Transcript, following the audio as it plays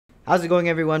How's it going,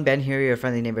 everyone? Ben here, your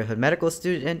friendly neighborhood medical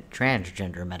student,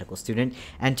 transgender medical student,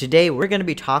 and today we're going to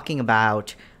be talking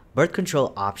about birth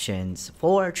control options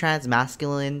for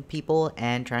transmasculine people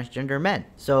and transgender men.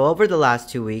 So over the last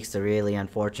 2 weeks, the really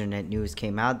unfortunate news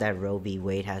came out that Roe v.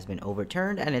 Wade has been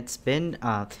overturned, and it's been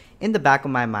in the back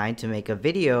of my mind to make a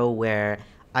video where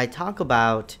I talk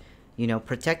about,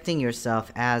 protecting yourself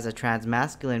as a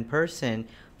transmasculine person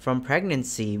from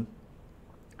pregnancy,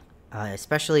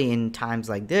 especially in times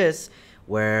like this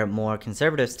where more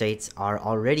conservative states are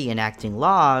already enacting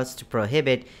laws to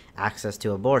prohibit access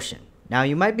to abortion. Now,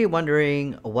 you might be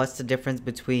wondering, what's the difference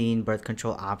between birth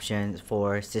control options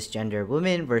for cisgender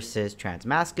women versus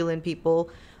transmasculine people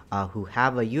who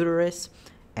have a uterus?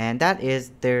 And that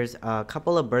is, there's a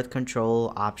couple of birth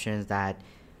control options that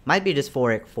might be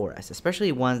dysphoric for us,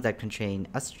 especially ones that contain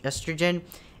estrogen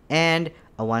and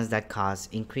ones that cause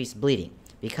increased bleeding,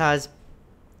 because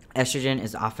estrogen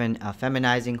is often a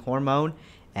feminizing hormone,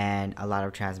 and a lot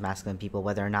of transmasculine people,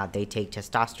 whether or not they take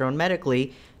testosterone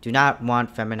medically, do not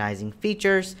want feminizing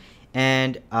features.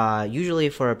 And usually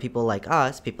for people like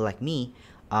us, people like me,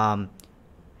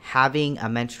 having a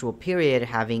menstrual period,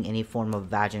 having any form of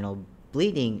vaginal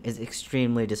bleeding is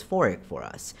extremely dysphoric for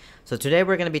us. So today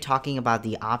we're going to be talking about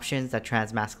the options that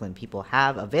transmasculine people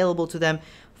have available to them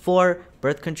for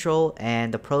birth control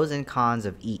and the pros and cons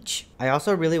of each. I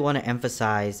also really want to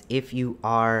emphasize, if you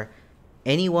are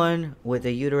anyone with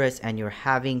a uterus and you're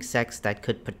having sex that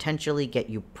could potentially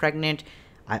get you pregnant,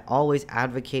 I always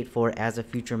advocate for, as a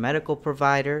future medical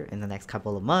provider in the next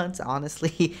couple of months,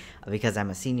 honestly, because I'm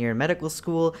a senior in medical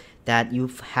school, that you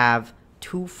have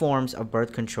 2 forms of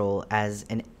birth control as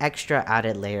an extra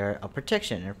added layer of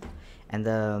protection. And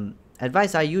the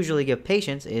advice I usually give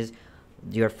patients is,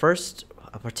 your first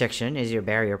protection is your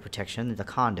barrier protection, the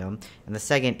condom, and the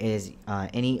second is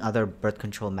any other birth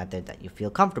control method that you feel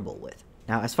comfortable with.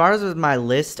 Now, as far as with my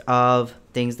list of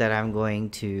things that I'm going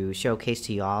to showcase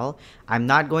to y'all, I'm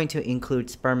not going to include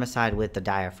spermicide with the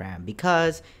diaphragm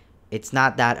because it's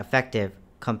not that effective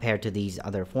compared to these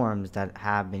other forms that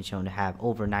have been shown to have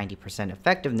over 90%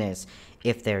 effectiveness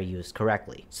if they're used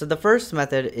correctly. So the first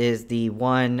method is the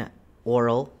one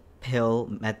oral pill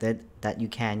method that you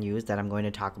can use, that I'm going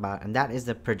to talk about, and that is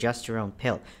the progesterone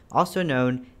pill, also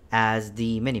known as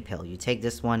the mini pill. You take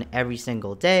this one every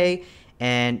single day,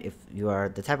 and if you are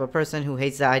the type of person who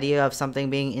hates the idea of something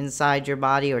being inside your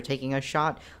body or taking a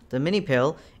shot, the mini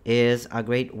pill is a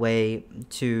great way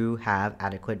to have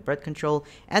adequate birth control,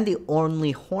 and the only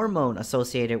hormone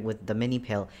associated with the mini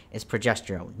pill is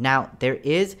progesterone. Now, there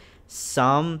is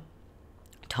some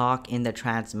talk in the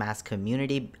trans-mass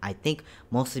community, I think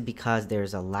mostly because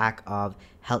there's a lack of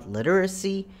health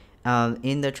literacy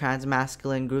in the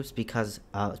transmasculine groups, because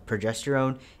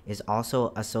progesterone is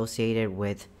also associated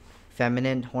with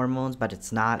feminine hormones, but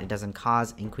it's not. It doesn't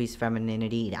cause increased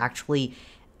femininity. It actually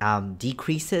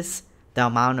decreases the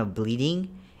amount of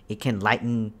bleeding. It can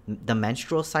lighten the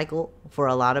menstrual cycle for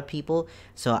a lot of people.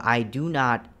 So I do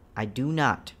not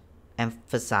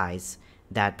emphasize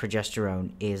that progesterone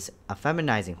is a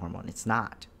feminizing hormone. It's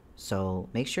not. So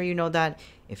make sure you know that.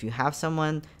 If you have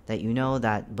someone that you know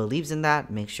that believes in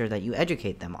that, make sure that you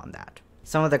educate them on that.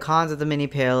 Some of the cons of the mini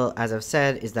pill, as I've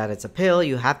said, is that it's a pill.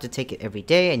 You have to take it every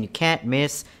day, and you can't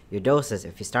miss your doses.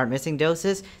 If you start missing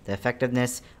doses, the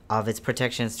effectiveness of its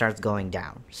protection starts going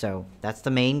down. So that's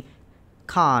the main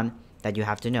con that you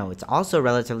have to know. It's also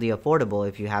relatively affordable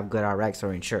if you have good RX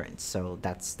or insurance. So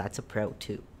that's a pro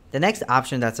too. The next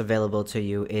option that's available to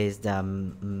you is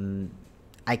the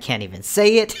I can't even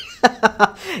say it.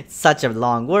 It's such a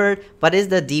long word, but it's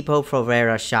the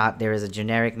Depo-Provera shot. There is a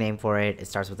generic name for it. It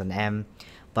starts with an M,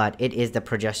 but it is the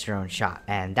progesterone shot.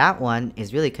 And that one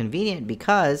is really convenient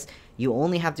because you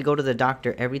only have to go to the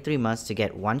doctor every 3 months to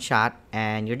get 1 shot,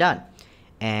 and you're done.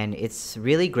 And it's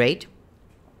really great,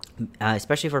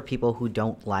 especially for people who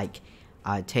don't like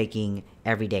taking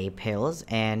everyday pills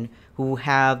and who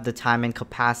have the time and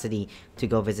capacity to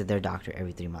go visit their doctor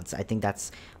every 3 months. I think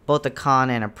that's both a con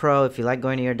and a pro. If you like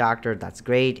going to your doctor, that's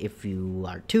great. If you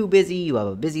are too busy, you have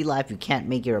a busy life, you can't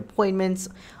make your appointments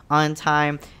on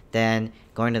time, then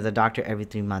going to the doctor every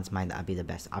 3 months might not be the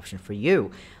best option for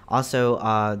you.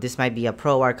 Also, this might be a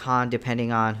pro or con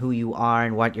depending on who you are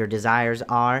and what your desires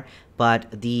are,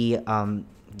 but the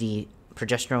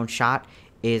progesterone shot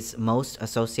is most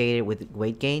associated with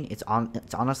weight gain. It's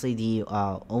honestly the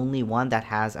only one that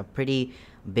has a pretty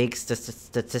big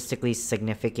statistically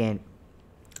significant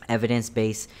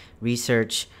evidence-based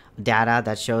research data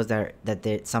that shows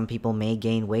that some people may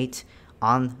gain weight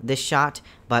on this shot,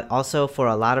 but also for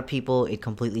a lot of people, it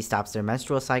completely stops their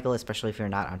menstrual cycle, especially if you're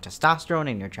not on testosterone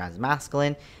and you're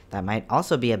transmasculine. That might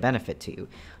also be a benefit to you.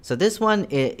 So this one,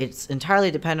 it's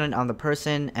entirely dependent on the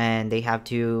person, and they have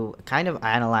to kind of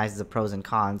analyze the pros and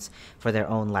cons for their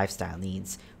own lifestyle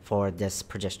needs for this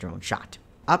progesterone shot.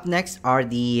 Up next are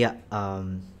the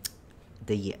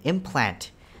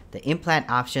implant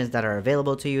options that are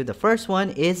available to you. The first one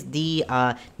is the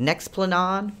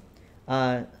Nexplanon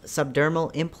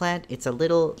subdermal implant. It's a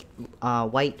little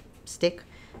white stick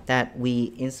that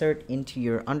we insert into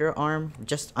your underarm,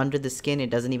 just under the skin. It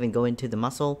doesn't even go into the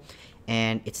muscle,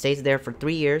 and it stays there for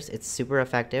 3 years. It's super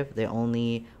effective. The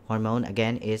only hormone,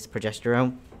 again, is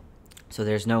progesterone, so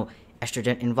there's no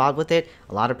estrogen involved with it.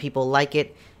 A lot of people like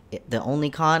it. The only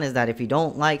con is that if you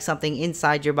don't like something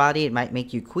inside your body, it might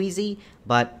make you queasy,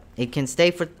 but it can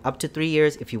stay for up to 3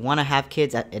 years. If you want to have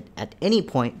kids at any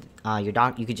point, you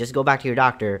could just go back to your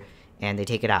doctor and they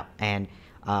take it out. And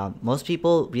most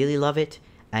people really love it.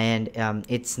 And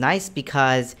it's nice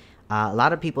because a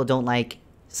lot of people don't like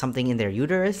something in their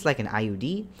uterus, like an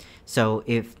IUD. So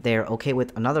if they're okay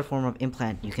with another form of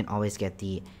implant, you can always get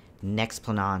the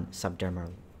Nexplanon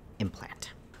subdermal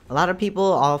implant. A lot of people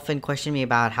often question me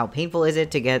about how painful is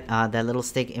it to get that little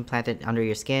stick implanted under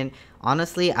your skin.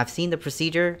 Honestly, I've seen the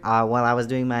procedure while I was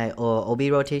doing my OB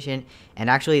rotation, and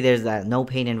actually there's no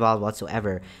pain involved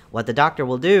whatsoever. What the doctor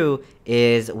will do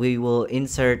is we will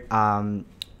insert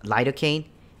lidocaine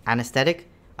anesthetic.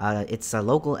 It's a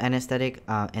local anesthetic,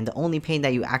 and the only pain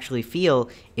that you actually feel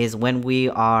is when we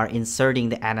are inserting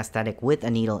the anesthetic with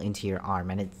a needle into your arm,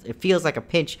 and it feels like a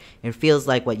pinch. It feels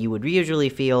like what you would usually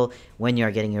feel when you're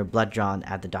getting your blood drawn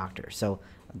at the doctor. So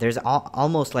there's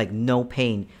almost like no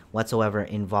pain whatsoever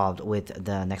involved with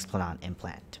the Nexplanon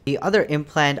implant. The other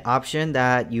implant option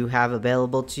that you have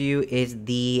available to you is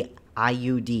the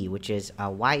IUD, which is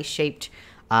a Y-shaped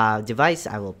device.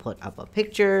 I will put up a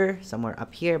picture somewhere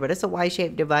up here, but it's a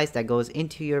Y-shaped device that goes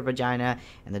into your vagina,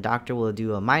 and the doctor will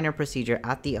do a minor procedure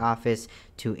at the office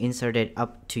to insert it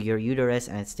up to your uterus,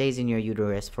 and it stays in your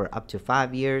uterus for up to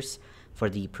 5 years for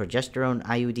the progesterone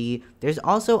IUD. There's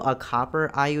also a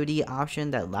copper IUD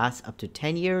option that lasts up to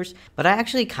 10 years, but I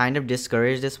actually kind of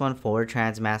discourage this one for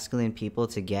transmasculine people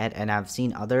to get, and I've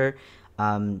seen other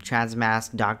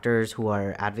transmasc doctors who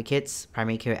are advocates,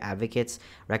 primary care advocates,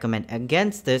 recommend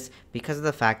against this because of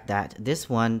the fact that this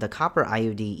one, the copper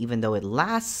IUD, even though it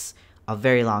lasts a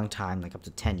very long time, like up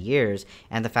to 10 years,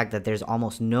 and the fact that there's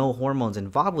almost no hormones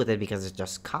involved with it because it's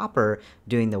just copper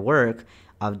doing the work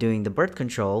of doing the birth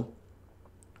control,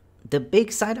 the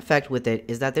big side effect with it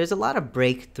is that there's a lot of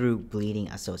breakthrough bleeding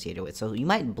associated with it. So you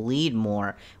might bleed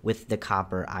more with the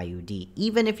copper IUD.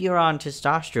 Even if you're on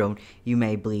testosterone, you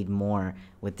may bleed more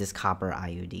with this copper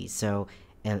IUD. So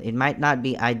it might not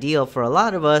be ideal for a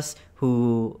lot of us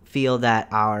who feel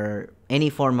that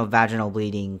any form of vaginal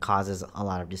bleeding causes a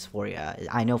lot of dysphoria.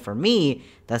 I know for me,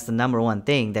 that's the number one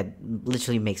thing that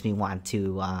literally makes me want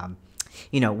to,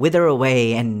 wither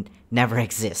away and never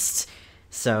exist.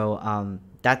 So,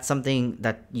 that's something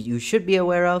that you should be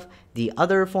aware of. The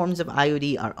other forms of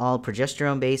IUD are all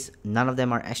progesterone based. None of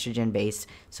them are estrogen based.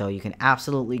 So you can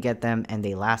absolutely get them, and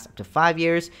they last up to 5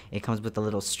 years. It comes with a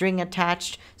little string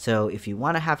attached. So if you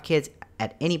want to have kids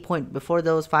at any point before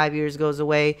those 5 years goes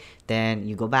away, then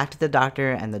you go back to the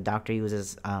doctor, and the doctor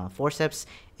uses forceps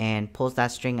and pulls that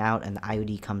string out, and the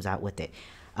IUD comes out with it.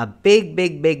 A big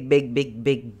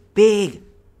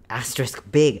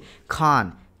asterisk, big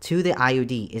con to the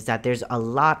IUD is that there's a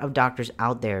lot of doctors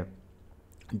out there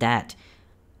that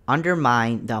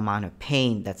undermine the amount of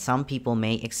pain that some people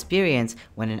may experience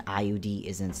when an IUD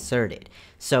is inserted.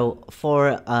 So for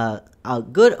a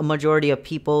good majority of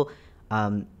people,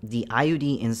 the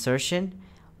IUD insertion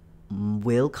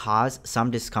will cause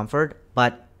some discomfort,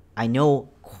 but I know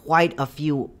quite a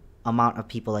few amount of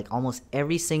people, like almost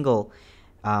every single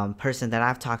person that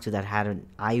I've talked to that had an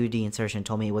IUD insertion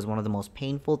told me it was one of the most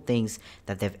painful things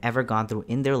that they've ever gone through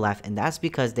in their life, and that's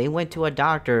because they went to a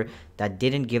doctor that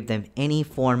didn't give them any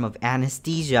form of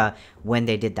anesthesia when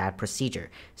they did that procedure.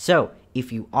 So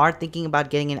if you are thinking about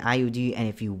getting an IUD, and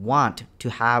if you want to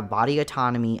have body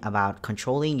autonomy about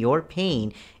controlling your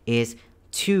pain, is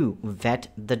to vet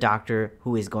the doctor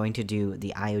who is going to do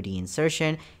the IUD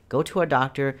insertion. Go to a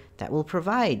doctor that will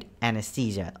provide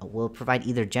anesthesia, will provide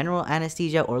either general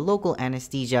anesthesia or local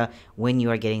anesthesia when you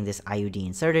are getting this IUD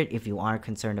inserted, if you are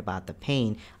concerned about the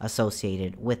pain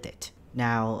associated with it.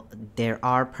 Now, there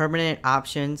are permanent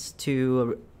options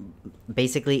to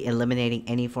basically eliminating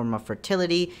any form of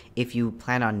fertility if you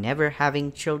plan on never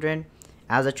having children.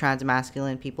 as a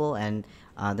transmasculine people, and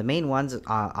the main ones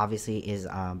obviously is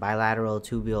bilateral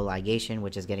tubular ligation,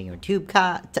 which is getting your tubes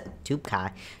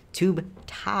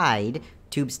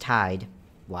tied.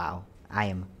 Wow, I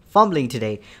am fumbling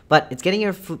today, but it's getting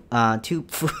your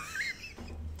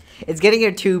it's getting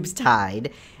your tubes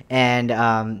tied, and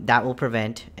that will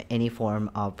prevent any form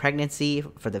of pregnancy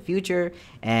for the future.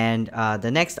 And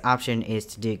the next option is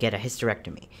to get a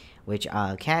hysterectomy, which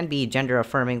can be gender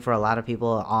affirming for a lot of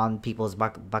people on people's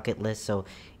bucket list. So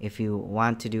if you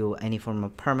want to do any form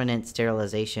of permanent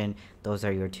sterilization, those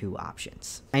are your two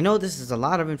options. I know this is a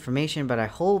lot of information, but I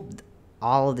hope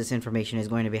all of this information is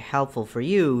going to be helpful for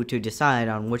you to decide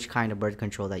on which kind of birth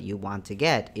control that you want to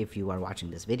get if you are watching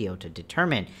this video, to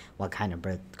determine what kind of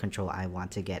birth control I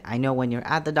want to get. I know when you're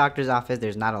at the doctor's office,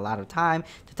 there's not a lot of time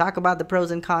to talk about the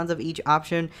pros and cons of each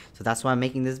option, so that's why I'm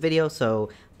making this video. So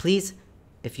please,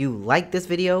 if you like this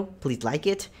video, please like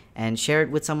it and share it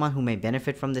with someone who may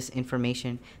benefit from this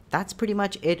information. That's pretty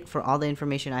much it for all the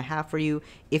information I have for you.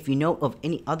 If you know of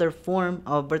any other form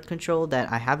of birth control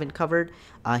that I haven't covered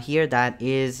here that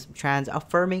is trans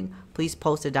affirming, please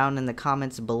post it down in the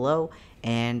comments below.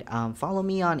 And follow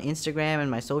me on Instagram and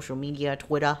my social media,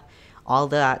 Twitter, all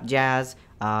that jazz.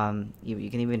 You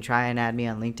can even try and add me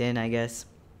on LinkedIn, I guess.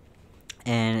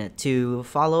 And to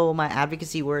follow my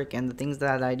advocacy work and the things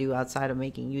that I do outside of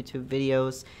making YouTube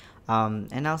videos.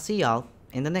 And I'll see y'all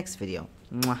in the next video.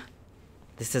 Mwah.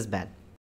 This is Ben.